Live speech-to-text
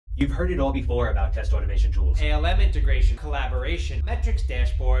You've heard it all before about test automation tools. ALM integration, collaboration, metrics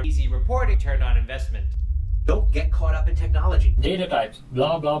dashboard, easy reporting, return on investment. Don't get caught up in technology. Data types,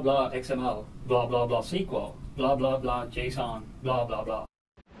 blah, blah, blah, XML, blah, blah, blah, SQL, blah, blah, blah, JSON, blah, blah, blah.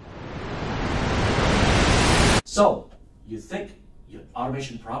 So, you think your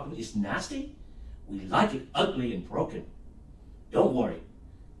automation problem is nasty? We like it ugly and broken. Don't worry.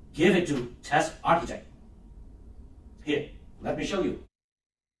 Give it to Testarchitect. Here, let me show you.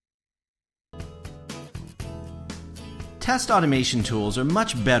 Test automation tools are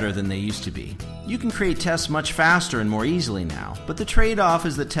much better than they used to be. You can create tests much faster and more easily now, but the trade-off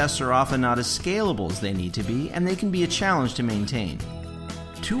is that tests are often not as scalable as they need to be, and they can be a challenge to maintain.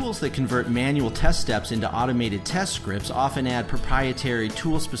 Tools that convert manual test steps into automated test scripts often add proprietary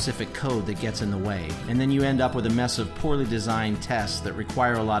tool-specific code that gets in the way, and then you end up with a mess of poorly designed tests that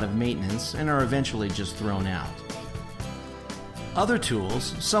require a lot of maintenance and are eventually just thrown out. Other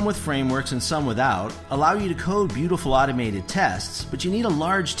tools, some with frameworks and some without, allow you to code beautiful automated tests, but you need a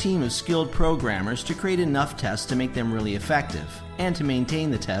large team of skilled programmers to create enough tests to make them really effective, and to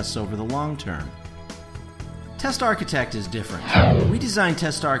maintain the tests over the long term. Testarchitect is different. We designed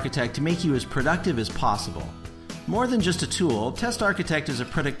Testarchitect to make you as productive as possible. More than just a tool, Testarchitect is a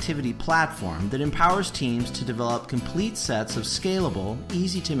productivity platform that empowers teams to develop complete sets of scalable,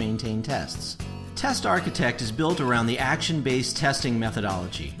 easy-to-maintain tests. Testarchitect is built around the Acton Based Testing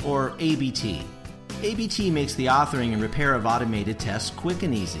methodology, or ABT. ABT makes the authoring and repair of automated tests quick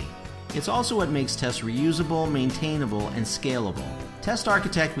and easy. It's also what makes tests reusable, maintainable, and scalable.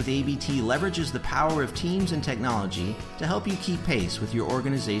 Testarchitect with ABT leverages the power of teams and technology to help you keep pace with your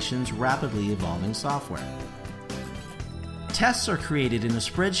organization's rapidly evolving software. Tests are created in a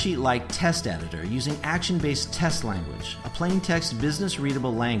spreadsheet-like test editor using Acton Based Test language, a plain-text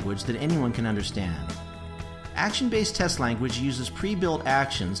business-readable language that anyone can understand. Acton Based Test language uses pre-built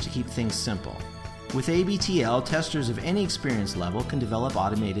actions to keep things simple. With ABTL, testers of any experience level can develop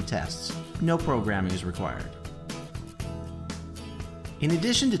automated tests. No programming is required. In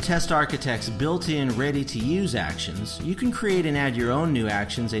addition to Testarchitect's built-in, ready-to-use actions, you can create and add your own new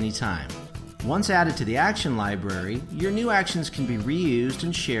actions anytime. Once added to the action library, your new actions can be reused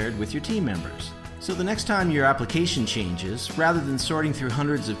and shared with your team members. So the next time your application changes, rather than sorting through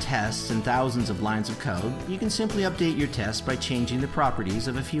hundreds of tests and thousands of lines of code, you can simply update your tests by changing the properties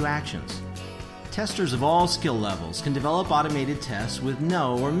of a few actions. Testers of all skill levels can develop automated tests with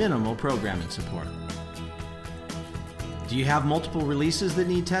no or minimal programming support. Do you have multiple releases that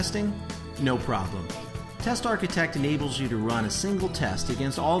need testing? No problem. Testarchitect enables you to run a single test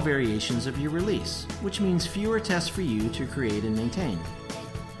against all variations of your release, which means fewer tests for you to create and maintain.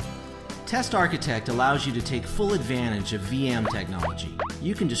 Testarchitect allows you to take full advantage of VM technology.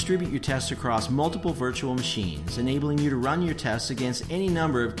 You can distribute your tests across multiple virtual machines, enabling you to run your tests against any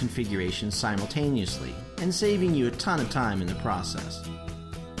number of configurations simultaneously, and saving you a ton of time in the process.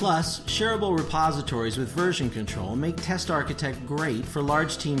 Plus, shareable repositories with version control make Testarchitect great for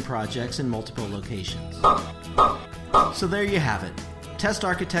large team projects in multiple locations. So there you have it.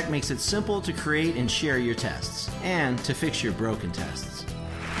 Testarchitect makes it simple to create and share your tests, and to fix your broken tests.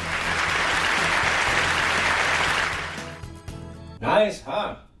 Nice,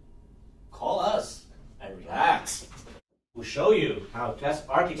 huh? Call us and relax. We'll show you how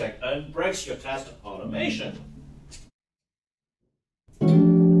Testarchitect unbricks your test automation.